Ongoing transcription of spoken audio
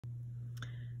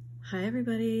Hi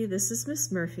everybody, this is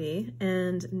Miss Murphy,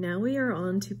 and now we are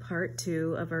on to part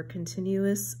 2 of our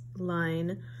continuous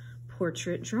line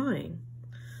portrait drawing.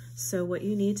 So what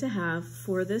you need to have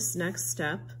for this next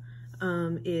step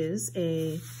is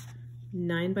a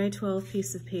 9 by 12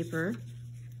 piece of paper.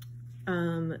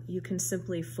 You can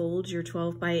simply fold your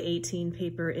 12 by 18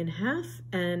 paper in half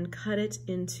and cut it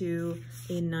into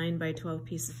a 9 by 12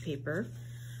 piece of paper.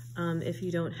 If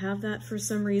you don't have that for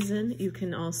some reason, you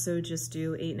can also just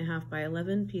do 8.5 by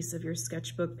 11 piece of your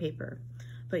sketchbook paper.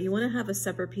 But you want to have a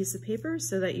separate piece of paper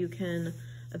so that you can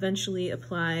eventually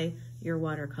apply your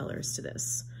watercolors to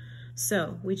this.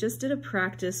 So we just did a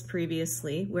practice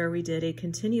previously where we did a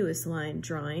continuous line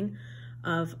drawing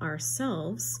of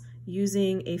ourselves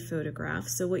using a photograph.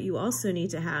 So what you also need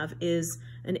to have is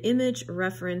an image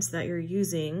reference that you're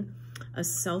using, a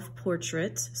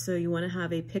self-portrait. So you want to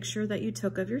have a picture that you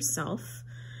took of yourself.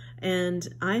 And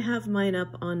I have mine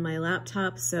up on my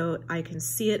laptop so I can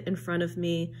see it in front of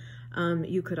me.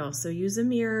 You could also use a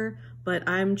mirror, but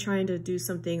I'm trying to do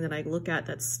something that I look at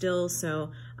that's still,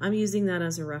 so I'm using that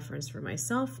as a reference for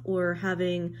myself, or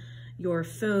having your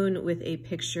phone with a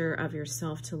picture of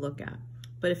yourself to look at.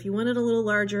 But if you want it a little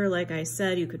larger, like I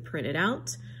said, you could print it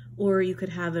out, or you could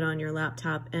have it on your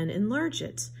laptop and enlarge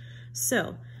it.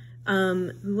 So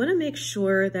we want to make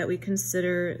sure that we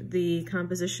consider the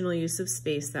compositional use of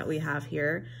space that we have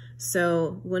here.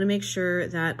 So we want to make sure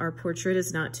that our portrait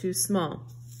is not too small.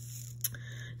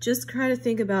 Just try to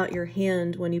think about your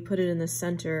hand when you put it in the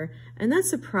center, and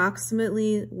that's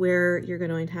approximately where you're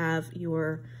going to have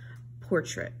your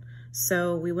portrait.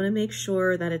 So we want to make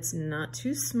sure that it's not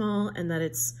too small and that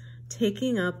it's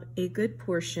taking up a good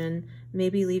portion,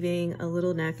 maybe leaving a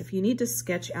little neck if you need to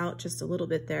sketch out just a little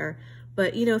bit there.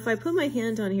 But you know, if I put my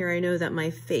hand on here, I know that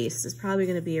my face is probably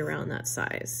going to be around that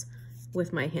size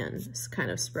with my hands kind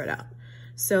of spread out.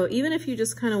 So even if you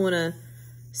just kind of want to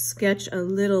sketch a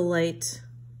little light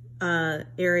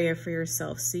area for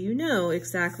yourself so you know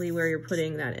exactly where you're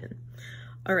putting that in.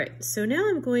 All right, so now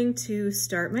I'm going to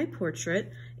start my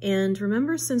portrait. And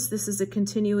remember, since this is a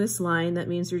continuous line, that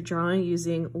means you're drawing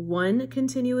using one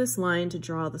continuous line to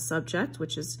draw the subject,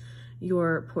 which is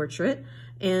your portrait.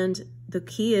 And the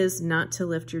key is not to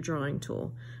lift your drawing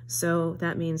tool. So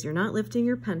that means you're not lifting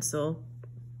your pencil,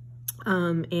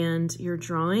 and you're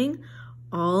drawing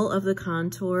all of the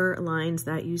contour lines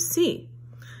that you see.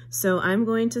 So I'm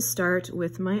going to start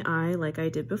with my eye like I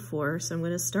did before. So I'm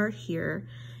going to start here,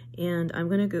 and I'm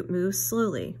going to move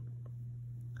slowly.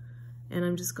 And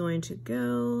I'm just going to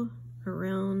go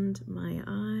around my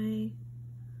eye.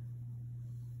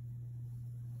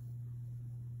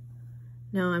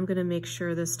 Now I'm going to make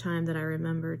sure this time that I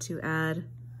remember to add,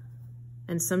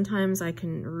 and sometimes I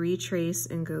can retrace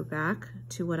and go back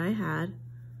to what I had.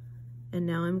 And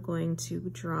now I'm going to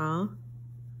draw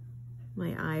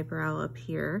my eyebrow up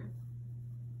here.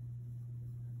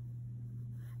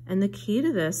 And the key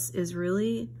to this is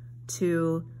really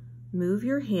to move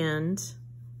your hand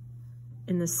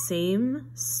in the same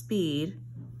speed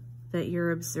that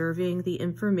you're observing the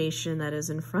information that is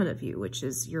in front of you, which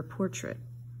is your portrait.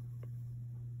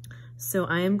 So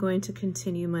I am going to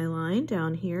continue my line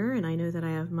down here, and I know that I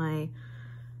have my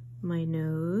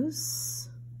nose.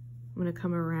 I'm going to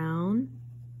come around.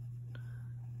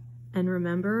 And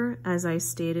remember, as I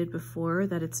stated before,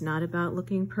 that it's not about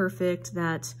looking perfect,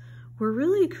 that we're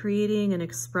really creating an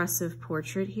expressive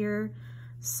portrait here.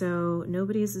 So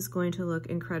nobody's is going to look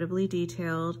incredibly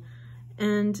detailed.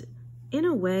 And in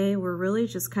a way, we're really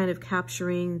just kind of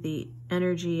capturing the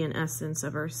energy and essence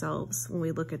of ourselves when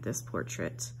we look at this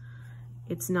portrait.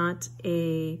 It's not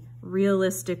a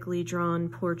realistically drawn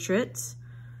portrait,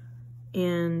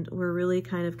 and we're really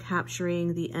kind of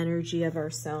capturing the energy of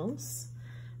ourselves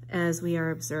as we are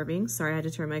observing. Sorry, I had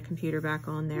to turn my computer back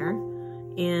on there,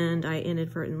 and I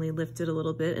inadvertently lifted a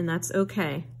little bit, and that's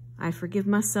okay. I forgive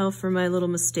myself for my little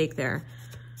mistake there.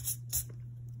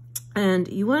 And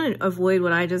you want to avoid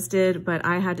what I just did, but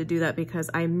I had to do that because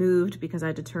I moved because I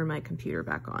had to turn my computer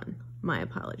back on. My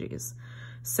apologies.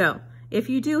 So if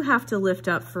you do have to lift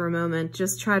up for a moment,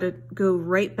 just try to go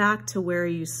right back to where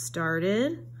you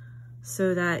started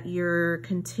so that you're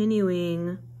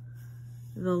continuing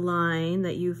the line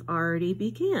that you've already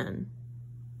began.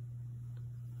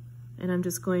 And I'm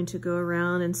just going to go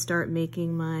around and start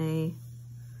making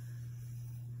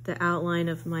the outline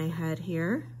of my head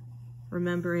here,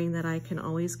 remembering that I can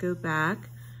always go back,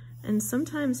 and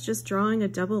sometimes just drawing a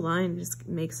double line just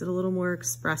makes it a little more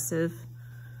expressive.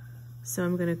 So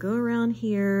I'm going to go around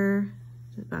here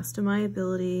to the best of my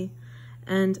ability,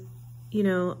 and you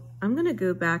know, I'm going to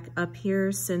go back up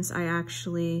here since I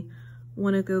actually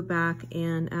want to go back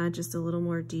and add just a little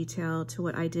more detail to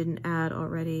what I didn't add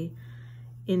already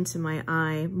into my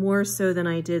eye, more so than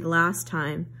I did last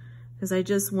time, because I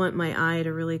just want my eye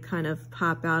to really kind of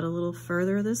pop out a little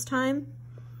further this time,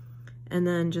 and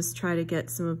then just try to get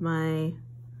some of my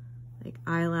like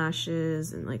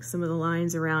eyelashes and like some of the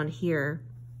lines around here.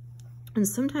 And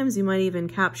sometimes you might even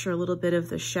capture a little bit of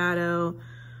the shadow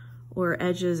or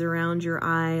edges around your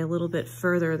eye a little bit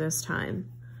further this time.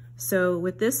 So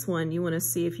with this one, you want to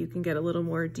see if you can get a little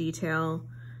more detail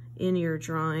in your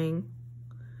drawing.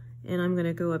 And I'm going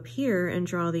to go up here and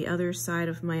draw the other side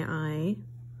of my eye.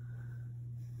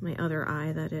 My other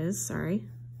eye, that is, sorry.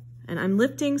 And I'm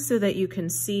lifting so that you can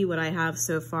see what I have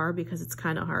so far, because it's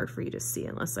kind of hard for you to see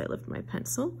unless I lift my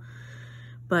pencil.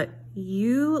 But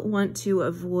you want to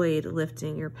avoid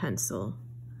lifting your pencil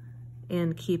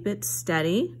and keep it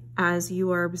steady as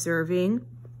you are observing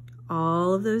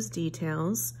all of those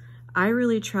details. I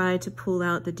really try to pull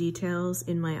out the details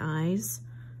in my eyes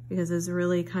because those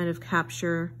really kind of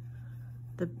capture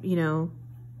the, you know,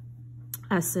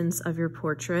 essence of your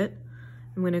portrait.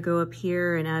 I'm going to go up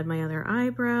here and add my other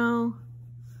eyebrow.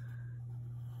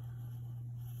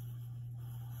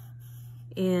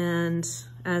 And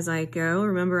as I go,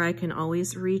 remember I can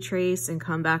always retrace and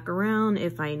come back around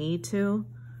if I need to.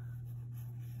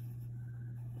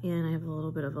 And I have a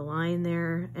little bit of a line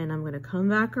there, and I'm going to come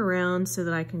back around so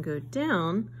that I can go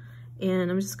down, and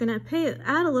I'm just going to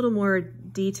add a little more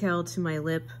detail to my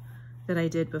lip that I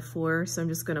did before. So I'm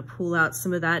just going to pull out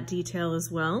some of that detail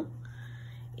as well.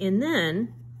 And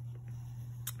then,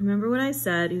 remember what I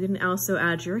said, you can also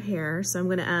add your hair. So I'm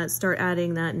going to start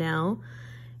adding that now.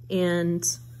 And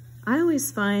I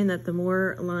always find that the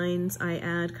more lines I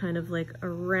add kind of like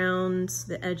around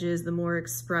the edges, the more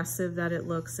expressive that it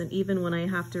looks. And even when I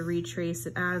have to retrace,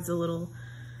 it adds a little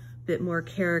bit more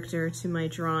character to my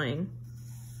drawing.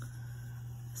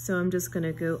 So I'm just going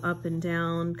to go up and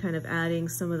down, kind of adding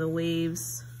some of the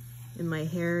waves in my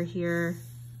hair here.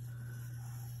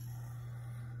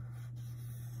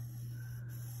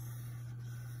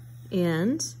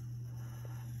 And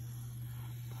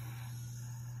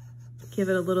give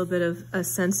it a little bit of a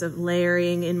sense of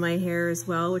layering in my hair as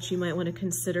well, which you might want to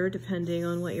consider depending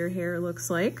on what your hair looks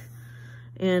like.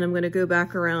 And I'm going to go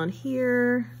back around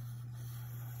here.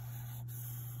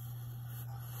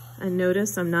 And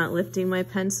notice I'm not lifting my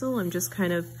pencil. I'm just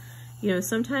kind of, you know,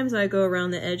 sometimes I go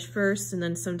around the edge first, and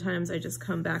then sometimes I just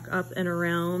come back up and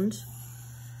around.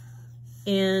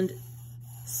 And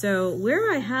so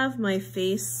where I have my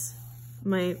face,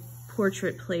 my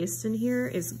portrait placed in here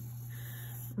is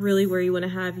really where you want to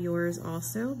have yours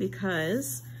also,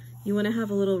 because you want to have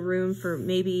a little room for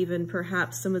maybe even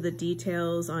perhaps some of the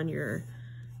details on your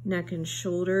neck and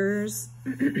shoulders.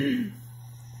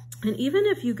 And even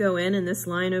if you go in and this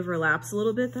line overlaps a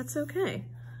little bit, that's okay.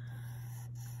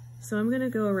 So I'm going to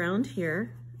go around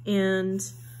here, and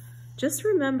just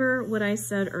remember what I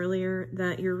said earlier,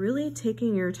 that you're really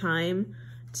taking your time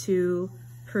to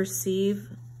perceive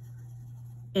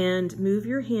and move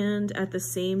your hand at the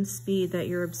same speed that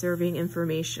you're observing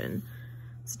information.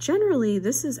 So generally,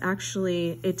 this is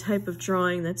actually a type of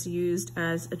drawing that's used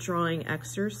as a drawing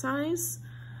exercise,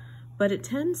 but it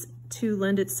tends to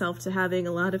lend itself to having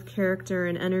a lot of character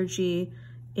and energy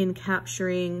in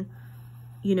capturing,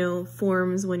 you know,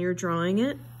 forms when you're drawing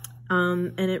it.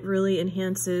 And it really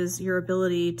enhances your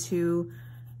ability to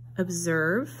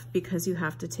observe, because you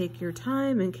have to take your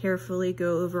time and carefully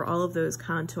go over all of those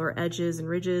contour edges and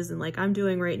ridges. And like I'm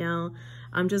doing right now,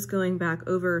 I'm just going back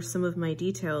over some of my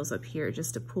details up here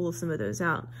just to pull some of those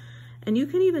out. And you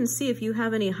can even see if you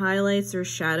have any highlights or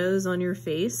shadows on your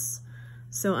face.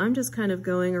 So I'm just kind of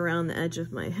going around the edge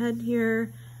of my head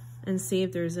here and see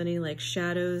if there's any like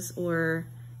shadows or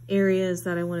areas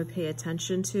that I want to pay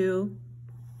attention to.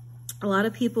 A lot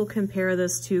of people compare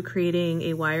this to creating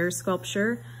a wire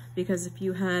sculpture, because if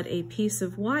you had a piece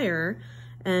of wire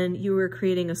and you were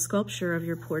creating a sculpture of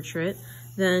your portrait,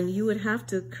 then you would have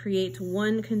to create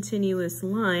one continuous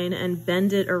line and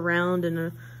bend it around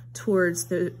and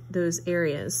towards those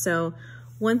areas. So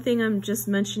one thing I'm just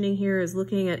mentioning here is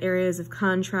looking at areas of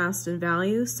contrast and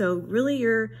value. So really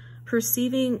you're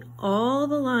perceiving all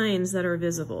the lines that are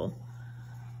visible,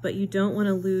 but you don't want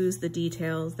to lose the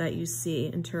details that you see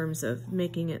in terms of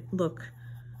making it look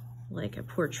like a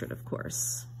portrait, of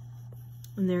course.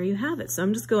 And there you have it. So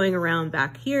I'm just going around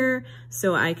back here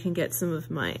so I can get some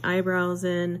of my eyebrows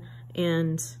in,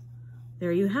 and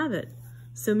there you have it.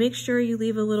 So make sure you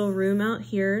leave a little room out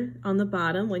here on the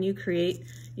bottom when you create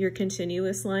your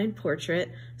continuous line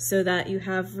portrait, so that you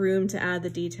have room to add the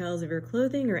details of your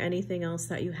clothing or anything else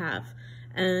that you have.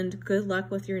 and good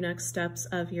luck with your next steps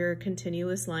of your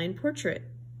continuous line portrait.